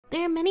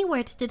There are many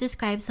words to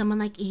describe someone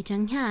like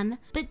Jung Hyun,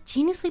 but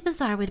geniusly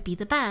bizarre would be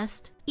the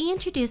best. E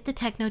introduced the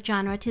techno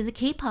genre to the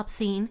K-pop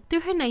scene through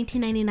her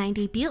 1999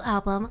 debut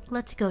album,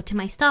 Let's Go to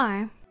My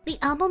Star. The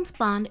album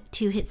spawned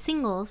 2 hit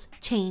singles,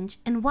 Change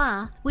and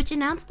Wah, which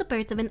announced the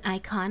birth of an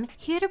icon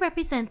here to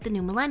represent the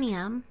new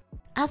millennium.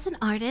 As an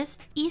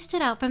artist, E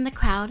stood out from the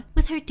crowd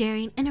with her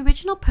daring and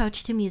original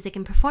approach to music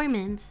and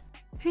performance.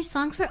 Her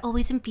songs were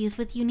always infused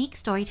with unique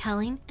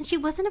storytelling, and she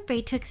wasn't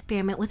afraid to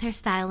experiment with her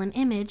style and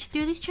image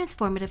through these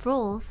transformative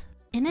roles.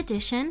 In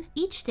addition,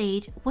 each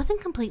stage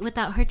wasn't complete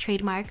without her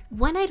trademark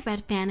one-eyed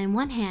red fan in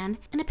one hand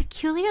and a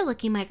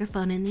peculiar-looking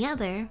microphone in the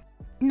other.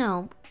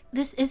 No,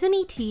 this isn't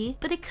E.T.,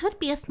 but it could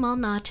be a small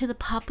nod to the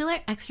popular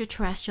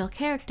extraterrestrial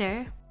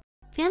character.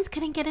 Fans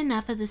couldn't get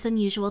enough of this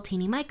unusual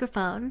teeny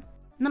microphone.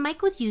 The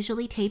mic was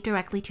usually taped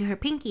directly to her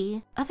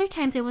pinky. Other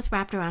times it was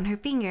wrapped around her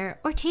finger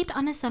or taped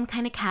onto some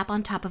kind of cap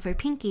on top of her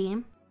pinky.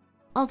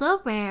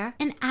 Although rare,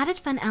 an added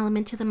fun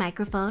element to the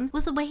microphone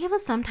was the way it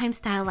was sometimes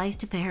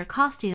stylized to fit her costume.